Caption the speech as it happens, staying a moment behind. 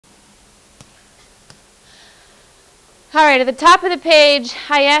All right, at the top of the page,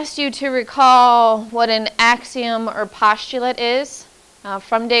 I asked you to recall what an axiom or postulate is.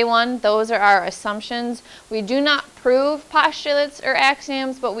 From day one, those are our assumptions. We do not prove postulates or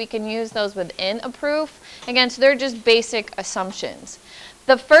axioms, but we can use those within a proof. Again, so they're just basic assumptions.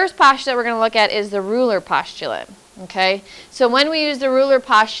 The first postulate we're going to look at is the ruler postulate. Okay, so when we use the ruler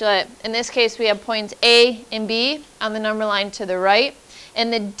postulate, in this case we have points A and B on the number line to the right.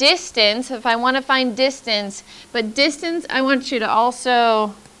 And the distance, if I want to find distance, but distance I want you to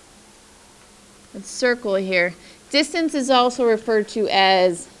also, let's circle here. Distance is also referred to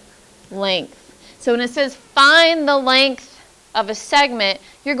as length. So when it says find the length of a segment,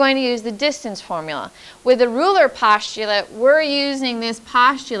 you're going to use the distance formula. With the ruler postulate, we're using this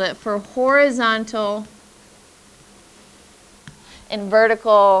postulate for horizontal and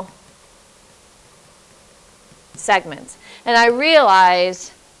vertical segments. And I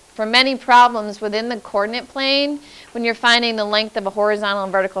realize for many problems within the coordinate plane, when you're finding the length of a horizontal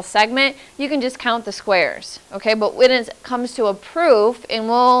and vertical segment, you can just count the squares. Okay, but when it comes to a proof, and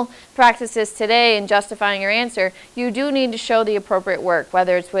we'll practice this today in justifying your answer, you do need to show the appropriate work,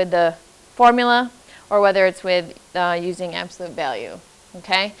 whether it's with the formula or whether it's with using absolute value.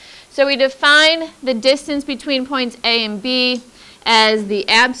 Okay, so we define the distance between points A and B as the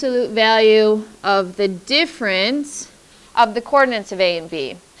absolute value of the difference of the coordinates of A and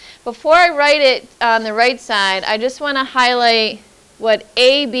B. Before I write it on the right side, I just want to highlight what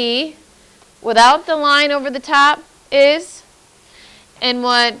AB without the line over the top is and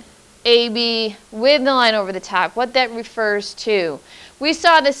what AB with the line over the top, what that refers to. We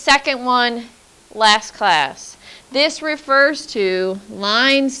saw the second one last class. This refers to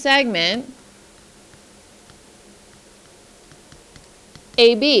line segment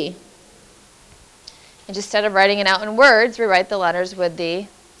AB. And just instead of writing it out in words, we write the letters with the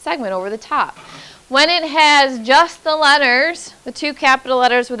segment over the top. When it has just the letters, the two capital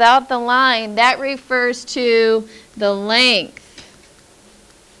letters without the line, that refers to the length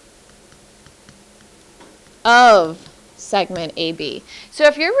of segment AB. So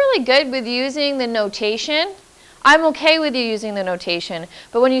if you're really good with using the notation, I'm okay with you using the notation,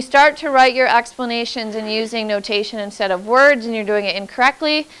 but when you start to write your explanations and using notation instead of words and you're doing it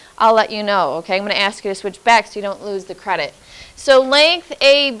incorrectly, I'll let you know, okay? I'm going to ask you to switch back so you don't lose the credit. So length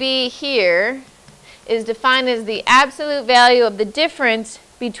AB here is defined as the absolute value of the difference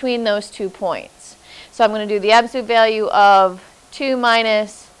between those 2 points. So I'm going to do the absolute value of 2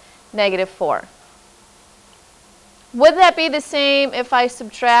 minus negative 4. Would that be the same if I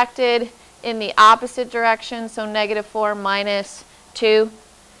subtracted in the opposite direction, so negative 4 minus 2?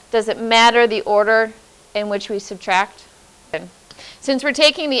 Does it matter the order in which we subtract? Since we're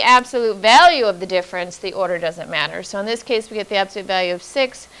taking the absolute value of the difference, the order doesn't matter. So in this case, we get the absolute value of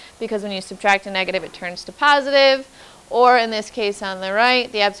 6 because when you subtract a negative, it turns to positive. Or in this case on the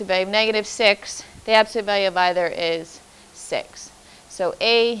right, the absolute value of negative 6, the absolute value of either is 6. So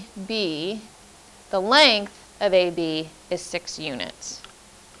AB, the length of AB is 6 units.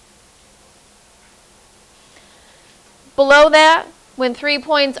 Below that, when 3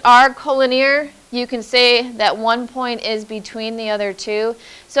 points are collinear, you can say that 1 point is between the other 2.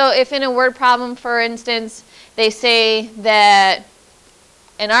 So if in a word problem, for instance, they say that,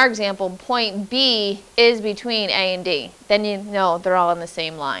 in our example, point B is between A and D, then you know they're all on the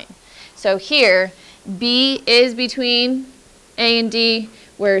same line. So here, B is between A and D,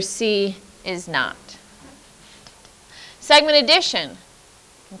 where C is not. Segment addition.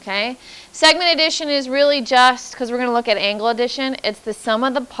 Okay, segment addition is really just, because we're going to look at angle addition, it's the sum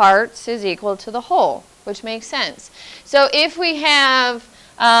of the parts is equal to the whole, which makes sense. So if we have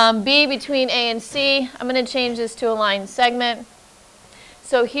B between A and C, I'm going to change this to a line segment.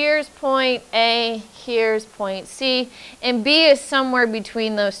 So here's point A, here's point C, and B is somewhere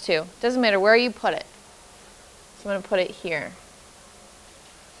between those two. Doesn't matter where you put it. So I'm going to put it here.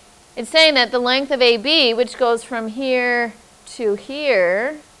 It's saying that the length of AB, which goes from here to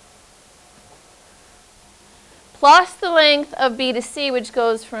here, plus the length of B to C, which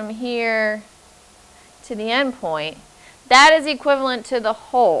goes from here to the end point, that is equivalent to the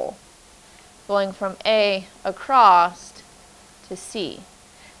whole, going from A across to C.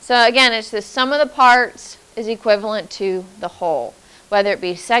 So again, it's the sum of the parts is equivalent to the whole. Whether it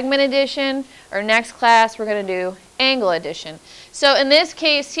be segment addition or next class, we're going to do angle addition. So in this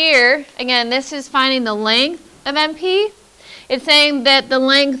case here, again, this is finding the length of MP. It's saying that the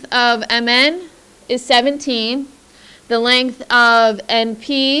length of MN is 17. The length of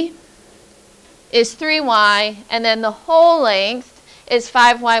NP is 3y, and then the whole length is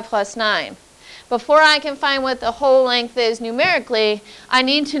 5y plus 9. Before I can find what the whole length is numerically, I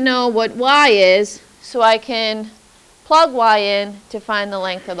need to know what y is so I can plug y in to find the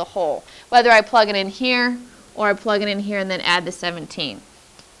length of the hole, whether I plug it in here or I plug it in here and then add the 17.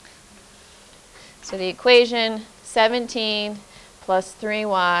 So the equation 17 plus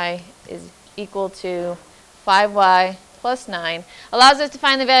 3y is equal to 5y plus 9 allows us to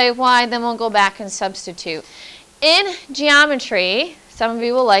find the value of y, then we'll go back and substitute. In geometry, some of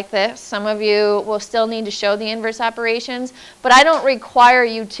you will like this, some of you will still need to show the inverse operations, but I don't require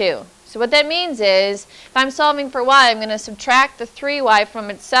you to. So what that means is, if I'm solving for y, I'm going to subtract the 3y from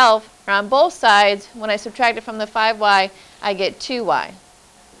itself, or on both sides. When I subtract it from the 5y, I get 2y.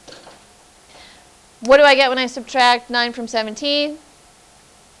 What do I get when I subtract 9 from 17?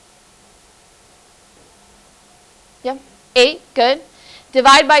 Yep, 8, good.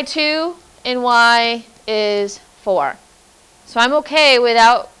 Divide by 2 and y is 4. So I'm okay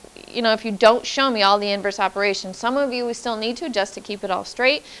without, if you don't show me all the inverse operations. Some of you we still need to just to keep it all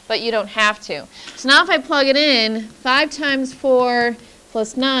straight, but you don't have to. So now if I plug it in, 5 times 4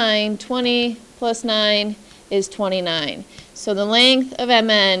 plus 9, 20 plus 9 is 29. So the length of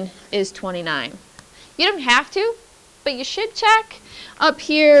MN is 29. You don't have to, but you should check. Up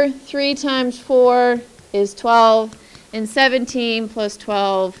here, 3 times 4 is 12, and 17 plus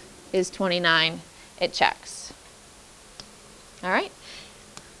 12 is 29. It checks. All right?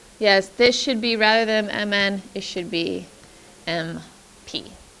 Yes, this should be, rather than MN, it should be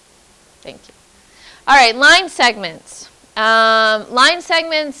MP. Thank you. All right, line segments. Line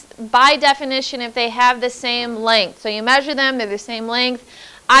segments, by definition, if they have the same length, so you measure them, they're the same length,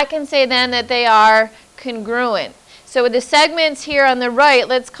 I can say then that they are congruent. So with the segments here on the right,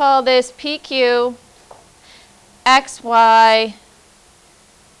 let's call this PQ, XY.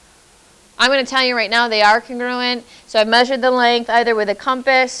 I'm going to tell you right now they are congruent. So I've measured the length either with a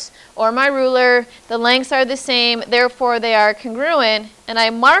compass or my ruler. The lengths are the same, therefore they are congruent, and I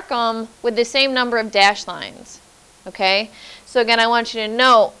mark them with the same number of dashed lines. Okay? So again, I want you to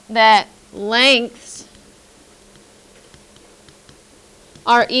note that lengths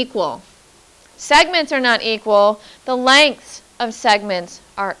are equal. Segments are not equal. The lengths of segments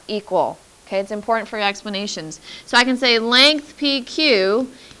are equal. Okay, it's important for your explanations. So I can say length PQ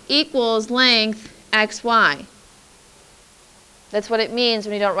equals length XY. That's what it means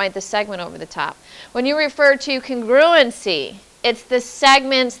when you don't write the segment over the top. When you refer to congruency, it's the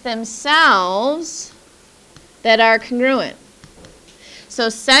segments themselves that are congruent. So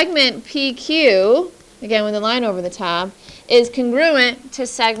segment PQ, again with the line over the top, is congruent to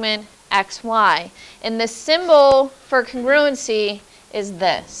segment XY. And the symbol for congruency is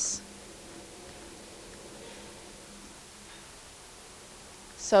this.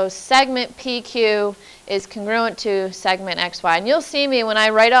 So segment PQ is congruent to segment XY. And you'll see me when I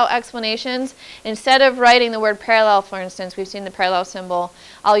write out explanations, instead of writing the word parallel, for instance, we've seen the parallel symbol,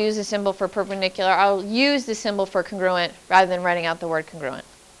 I'll use the symbol for perpendicular. I'll use the symbol for congruent rather than writing out the word congruent.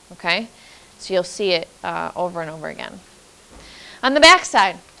 Okay? So you'll see it over and over again. On the back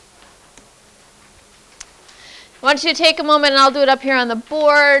side, I want you to take a moment, and I'll do it up here on the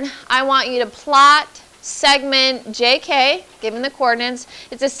board. I want you to plot segment JK, given the coordinates.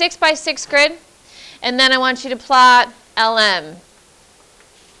 It's a 6 by 6 grid. And then I want you to plot LM.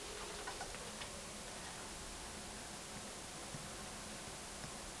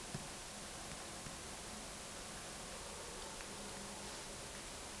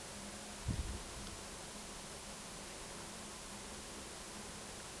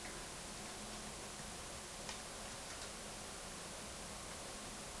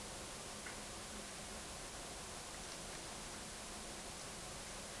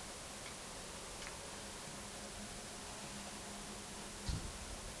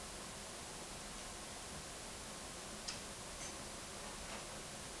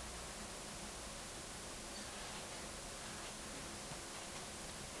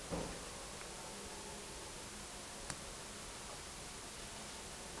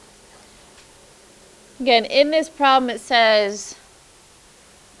 Again, in this problem it says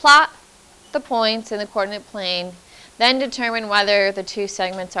plot the points in the coordinate plane, then determine whether the two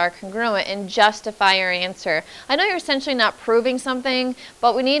segments are congruent and justify your answer. I know you're essentially not proving something,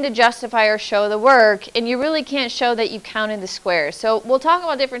 but we need to justify or show the work, and you really can't show that you counted the squares. So we'll talk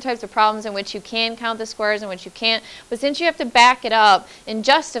about different types of problems in which you can count the squares and which you can't, but since you have to back it up and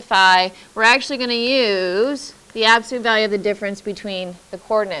justify, we're actually going to use the absolute value of the difference between the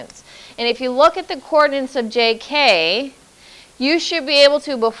coordinates. And if you look at the coordinates of JK, you should be able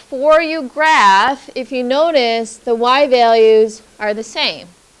to, before you graph, if you notice, the y values are the same.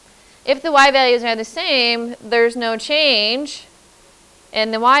 If the y values are the same, there's no change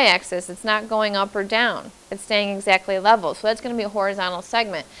in the y-axis. It's not going up or down. It's staying exactly level. So that's going to be a horizontal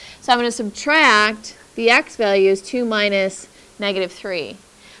segment. So I'm going to subtract the x value is 2 minus negative 3.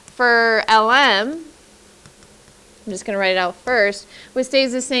 For LM, I'm just going to write it out first, what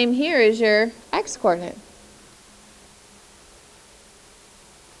stays the same here is your x coordinate.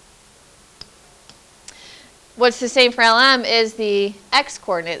 What's the same for LM is the x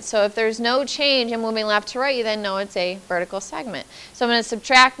coordinate. So if there's no change in moving left to right, you then know it's a vertical segment. So I'm going to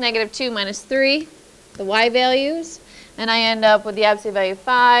subtract negative 2 minus 3, the y values, and I end up with the absolute value of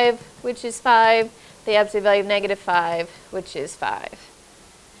 5, which is 5, the absolute value of negative 5, which is 5.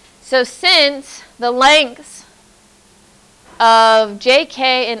 So since the lengths of JK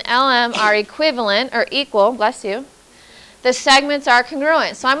and LM are equivalent, or equal, bless you, the segments are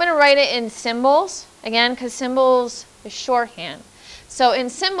congruent. So I'm going to write it in symbols, again, because symbols is shorthand. So in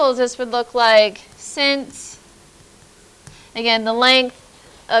symbols, this would look like since, again, the length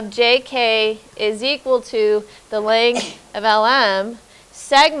of JK is equal to the length of LM,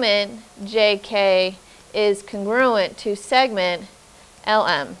 segment JK is congruent to segment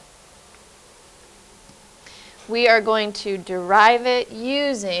LM. We are going to derive it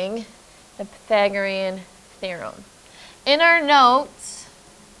using the Pythagorean theorem. In our notes,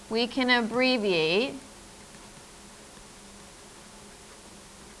 we can abbreviate.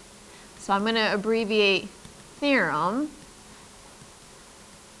 So I'm going to abbreviate theorem.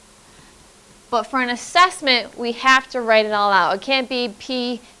 But for an assessment, we have to write it all out. It can't be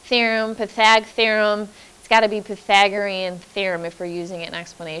P theorem, Pythag theorem. It's got to be Pythagorean theorem if we're using it in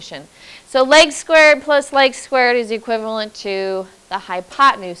explanation. So leg squared plus leg squared is equivalent to the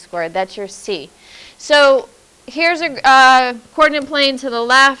hypotenuse squared. That's your C. So here's a coordinate plane to the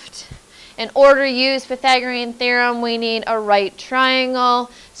left. In order to use Pythagorean theorem, we need a right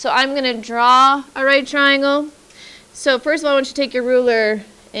triangle. So I'm going to draw a right triangle. So first of all, I want you to take your ruler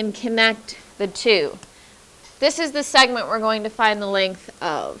and connect the two. This is the segment we're going to find the length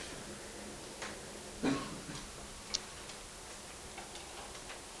of.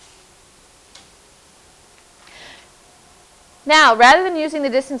 Now, rather than using the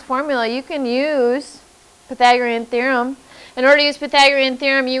distance formula, you can use Pythagorean theorem. In order to use Pythagorean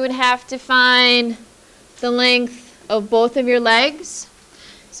theorem, you would have to find the length of both of your legs.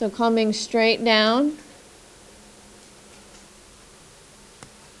 So coming straight down.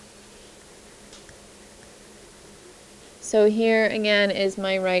 So here again is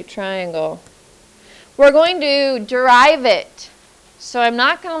my right triangle. We're going to derive it. So I'm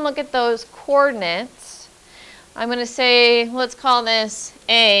not going to look at those coordinates. I'm going to say, let's call this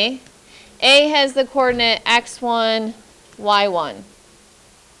A. A has the coordinate x1, y1.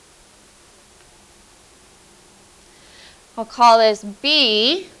 I'll call this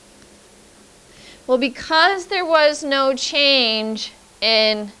B. Well, because there was no change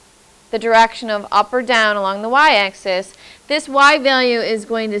in the direction of up or down along the y-axis, this y value is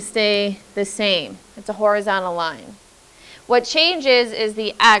going to stay the same. It's a horizontal line. What changes is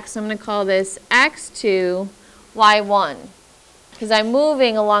the x. I'm going to call this x2, y1, because I'm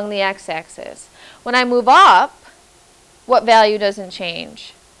moving along the x-axis. When I move up, what value doesn't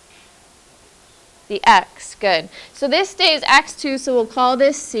change? The x. Good. So this stays x2, so we'll call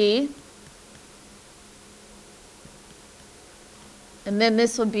this C. And then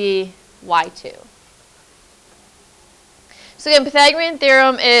this will be y2. So again, Pythagorean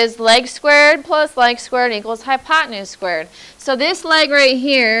theorem is leg squared plus leg squared equals hypotenuse squared. So this leg right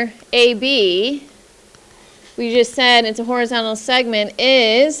here, AB, we just said it's a horizontal segment,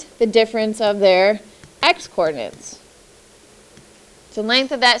 is the difference of their x coordinates. So the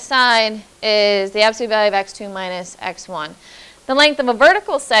length of that side is the absolute value of x2 minus x1. The length of a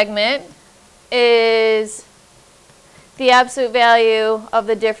vertical segment is the absolute value of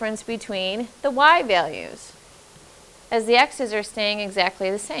the difference between the y values, as the x's are staying exactly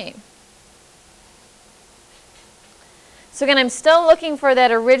the same. So again, I'm still looking for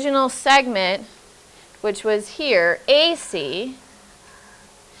that original segment, which was here, AC.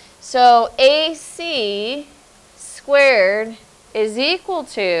 So AC squared is equal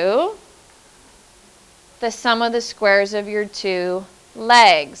to the sum of the squares of your two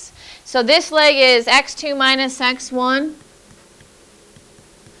legs. So this leg is x2 minus x1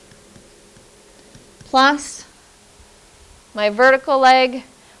 plus my vertical leg,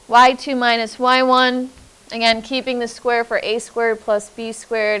 y2 minus y1. Again, keeping the square for a squared plus b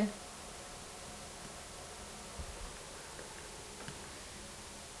squared.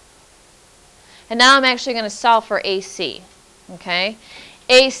 And now I'm actually going to solve for AC. Okay?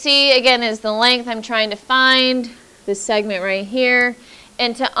 AC, again, is the length I'm trying to find, this segment right here.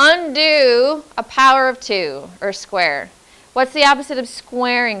 And to undo a power of 2, or square, what's the opposite of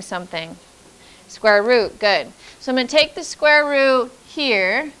squaring something? Square root. Good. So I'm going to take the square root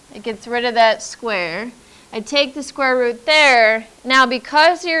here. It gets rid of that square. I take the square root there. Now,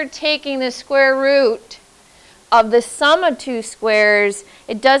 because you're taking the square root of the sum of two squares,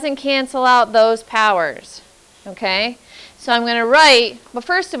 it doesn't cancel out those powers. Okay? So I'm going to write, but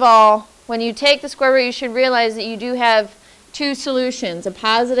first of all, when you take the square root, you should realize that you do have two solutions, a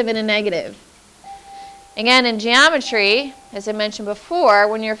positive and a negative. Again, in geometry, as I mentioned before,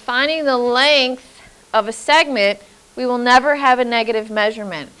 when you're finding the length of a segment, we will never have a negative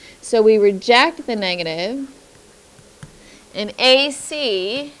measurement. So we reject the negative, and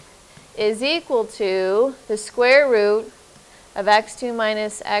AC is equal to the square root of x2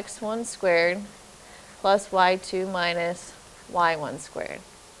 minus x1 squared plus y2 minus y1 squared.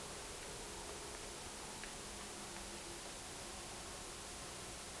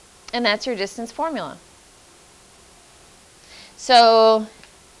 And that's your distance formula. So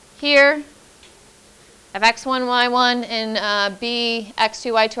here, if x1, y1, and b,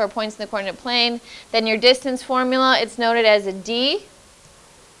 x2, y2 are points in the coordinate plane, then your distance formula, it's noted as a d.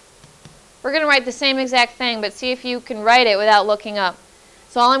 We're going to write the same exact thing, but see if you can write it without looking up.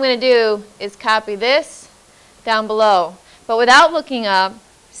 So all I'm going to do is copy this down below. But without looking up,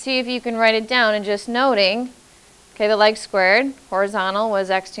 see if you can write it down and just noting, okay, the leg squared, horizontal was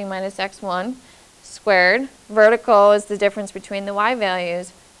x2 minus x1 squared. Vertical is the difference between the y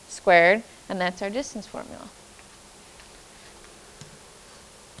values squared, and that's our distance formula.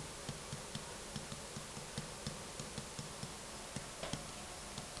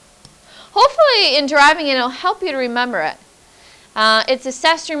 Hopefully in deriving it, it'll help you to remember it. It's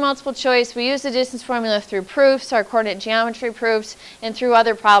assessed through multiple choice. We use the distance formula through proofs, our coordinate geometry proofs, and through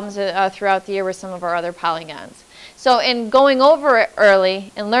other problems throughout the year with some of our other polygons. So in going over it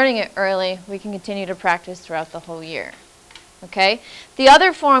early and learning it early, we can continue to practice throughout the whole year. Okay? The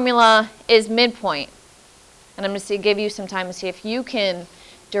other formula is midpoint. And I'm going to give you some time to see if you can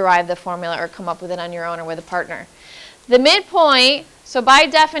derive the formula or come up with it on your own or with a partner. The midpoint, so by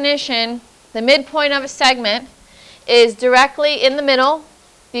definition, the midpoint of a segment is directly in the middle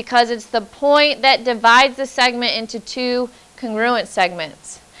because it's the point that divides the segment into two congruent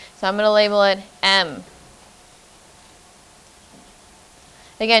segments. So I'm going to label it M.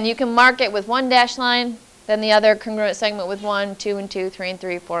 Again, you can mark it with one dashed line, then the other congruent segment with 1, 2 and 2, 3 and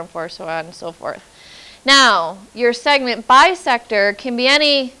 3, 4 and 4, so on and so forth. Now, your segment bisector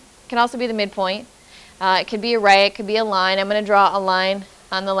can also be the midpoint. It could be a ray, it could be a line. I'm going to draw a line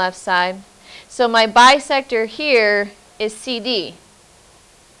on the left side. So my bisector here is CD.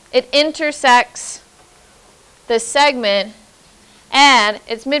 It intersects the segment at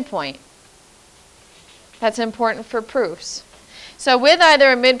its midpoint. That's important for proofs. So with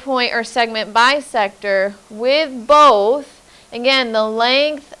either a midpoint or segment bisector, with both, again, the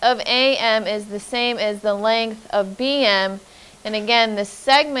length of AM is the same as the length of BM. And again, the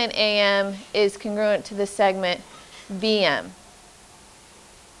segment AM is congruent to the segment BM.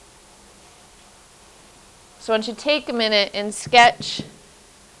 So I want you to take a minute and sketch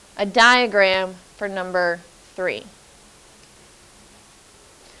a diagram for number 3.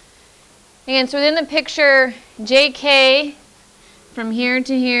 Again, so within the picture, JK from here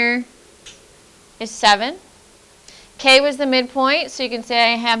to here is 7. K was the midpoint, so you can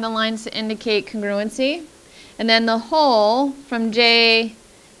say I have the lines to indicate congruency. And then the whole from J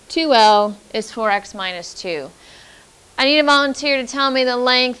to L is 4x minus 2. I need a volunteer to tell me the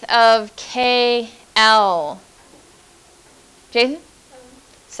length of KL. Jason?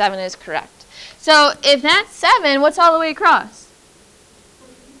 7 is correct. So if that's 7, what's all the way across?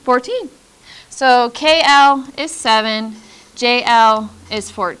 14. So KL is 7. JL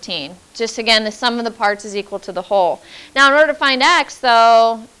is 14. Just again, the sum of the parts is equal to the whole. Now in order to find x,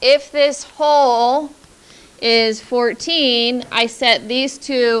 though, if this whole is 14, I set these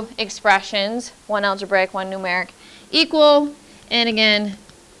two expressions, one algebraic, one numeric, equal. And again,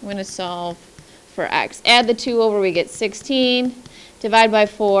 I'm going to solve for x. Add the 2 over, we get 16. Divide by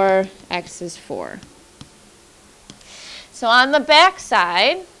 4, x is 4. So on the back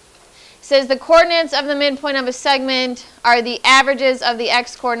side, says the coordinates of the midpoint of a segment are the averages of the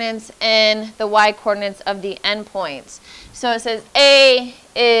x-coordinates and the y-coordinates of the endpoints. So it says A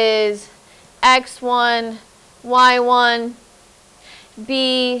is x1, y1,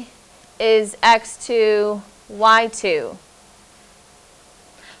 B is x2, y2.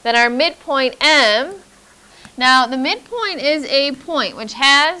 Then our midpoint M, now the midpoint is a point which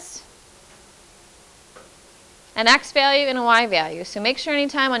has an x value and a y value. So make sure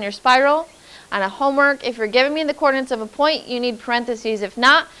anytime on your spiral, on a homework, if you're giving me the coordinates of a point, you need parentheses. If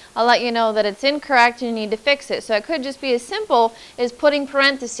not, I'll let you know that it's incorrect and you need to fix it. So it could just be as simple as putting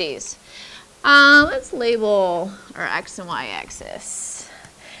parentheses. Let's label our x and y axis.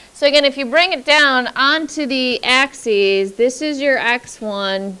 So again, if you bring it down onto the axes, this is your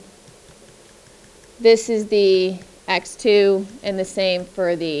x1, this is the x2, and the same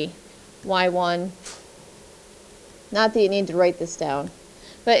for the y1. Not that you need to write this down,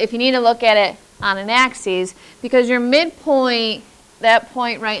 but if you need to look at it on an axis, because your midpoint, that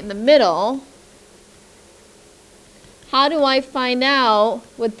point right in the middle, how do I find out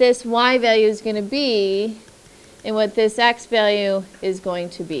what this y value is going to be and what this x value is going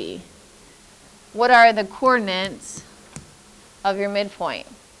to be? What are the coordinates of your midpoint?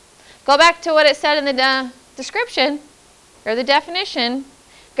 Go back to what it said in the description or the definition.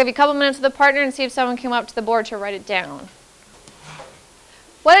 Give you a couple minutes with the partner and see if someone came up to the board to write it down.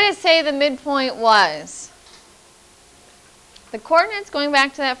 What did it say the midpoint was? The coordinates, going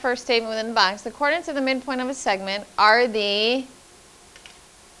back to that first statement within the box, the coordinates of the midpoint of a segment are the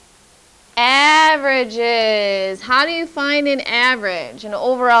averages. How do you find an average, an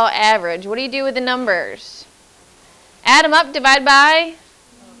overall average? What do you do with the numbers? Add them up, divide by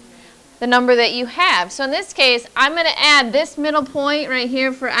the number that you have. So in this case, I'm going to add this middle point right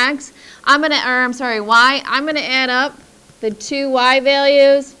here for x. Y. I'm going to add up the two y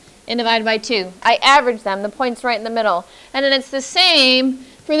values and divide by 2. I average them. The point's right in the middle. And then it's the same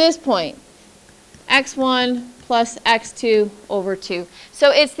for this point. x1 plus x2 over 2.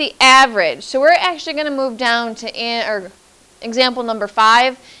 So it's the average. So we're actually going to move down to example number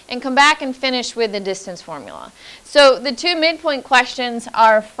 5 and come back and finish with the distance formula. So the two midpoint questions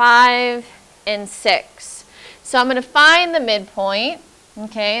are 5 and 6. So I'm going to find the midpoint.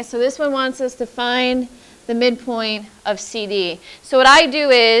 Okay, so this one wants us to find the midpoint of CD. So what I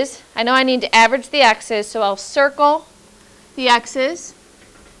do is, I know I need to average the x's, so I'll circle the x's,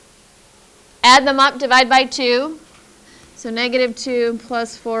 add them up, divide by 2. So negative 2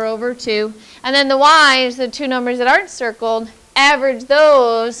 plus 4 over 2. And then the y's, the two numbers that aren't circled, average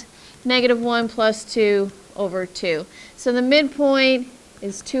those, negative 1 plus 2 over 2. So the midpoint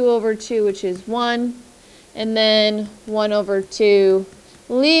is 2 over 2, which is 1. And then 1 over 2.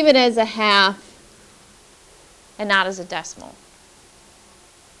 Leave it as a half and not as a decimal.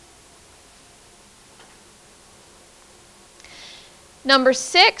 Number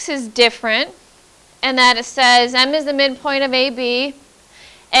 6 is different, and that it says M is the midpoint of AB.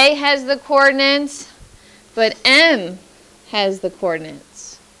 A has the coordinates, but M has the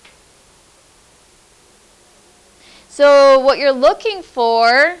coordinates. So what you're looking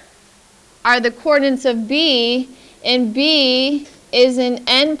for are the coordinates of B, and B is an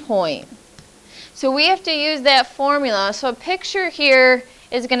endpoint. So we have to use that formula. So a picture here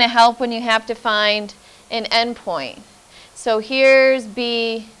is going to help when you have to find an endpoint. So here's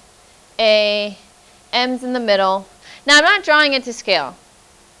B, A, M's in the middle. Now I'm not drawing it to scale,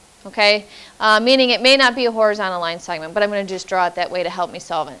 okay? Meaning it may not be a horizontal line segment, but I'm going to just draw it that way to help me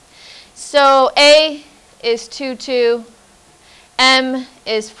solve it. So A is 2, 2. M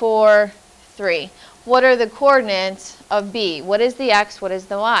is 4, 3. What are the coordinates of B? What is the x? What is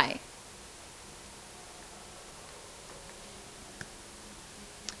the y?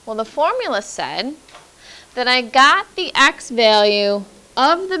 Well, the formula said that I got the x value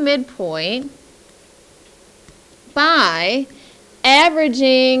of the midpoint by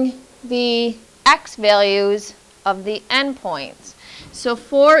averaging the x values of the endpoints. So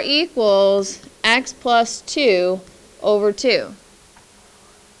 4 equals x plus 2 over 2.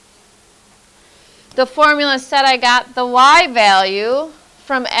 The formula said I got the y value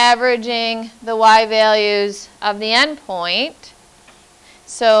from averaging the y values of the endpoint.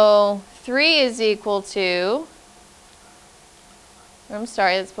 So 3 is equal to, I'm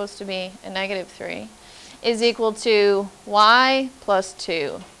sorry, that's supposed to be a negative 3, is equal to y plus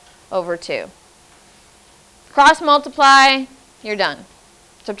 2 over 2. Cross multiply, you're done.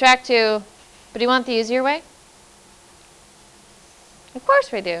 Subtract 2, but do you want the easier way? Of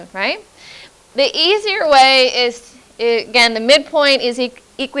course we do, right? The easier way is, again, the midpoint is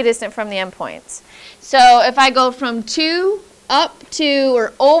equidistant from the endpoints. So if I go from 2 up to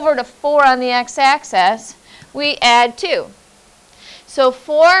or over to 4 on the x-axis, we add 2. So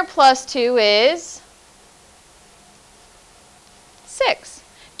 4 plus 2 is 6.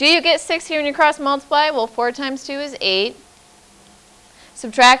 Do you get 6 here when you cross multiply? Well, 4 times 2 is 8.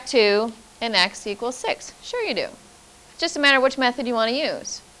 Subtract 2, and x equals 6. Sure you do. It's just a matter of which method you want to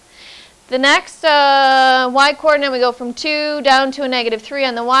use. The next y-coordinate, we go from 2 down to a negative 3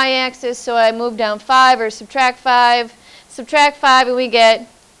 on the y-axis, so I move down 5 or subtract 5. Subtract 5 and we get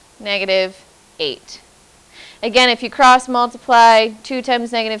negative 8. Again, if you cross multiply, 2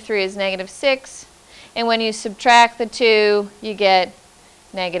 times negative 3 is negative 6. And when you subtract the 2, you get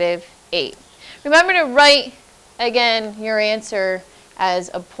negative 8. Remember to write, again, your answer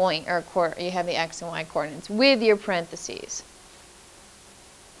as a point or you have the x and y coordinates with your parentheses.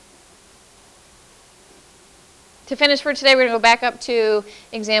 To finish for today, we're going to go back up to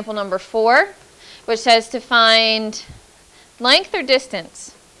example number 4, which says to find length or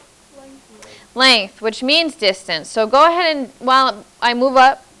distance? Length, which means distance. So go ahead and, while I move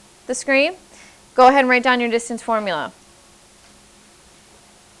up the screen, go ahead and write down your distance formula.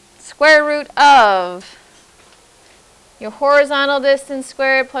 Square root of your horizontal distance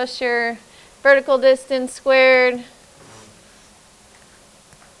squared plus your vertical distance squared.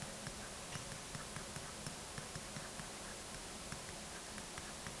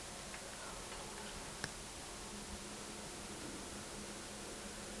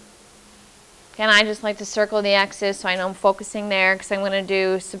 And I just like to circle the x's so I know I'm focusing there because I'm going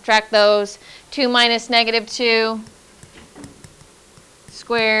to subtract those. 2 minus negative 2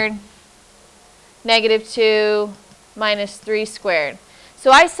 squared, negative 2 minus 3 squared.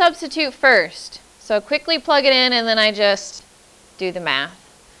 So I substitute first. So quickly plug it in and then I just do the math.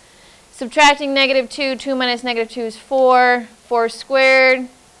 Subtracting negative 2, 2 minus negative 2 is 4. 4 squared,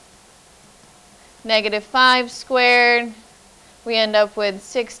 negative 5 squared. We end up with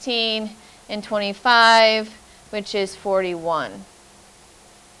 16 and 25, which is 41.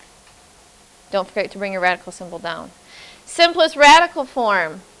 Don't forget to bring your radical symbol down. Simplest radical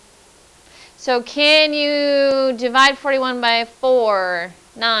form. So can you divide 41 by 4,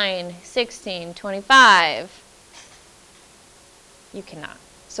 9, 16, 25? You cannot.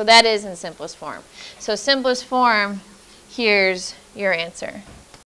 So that is in simplest form. So simplest form, here's your answer.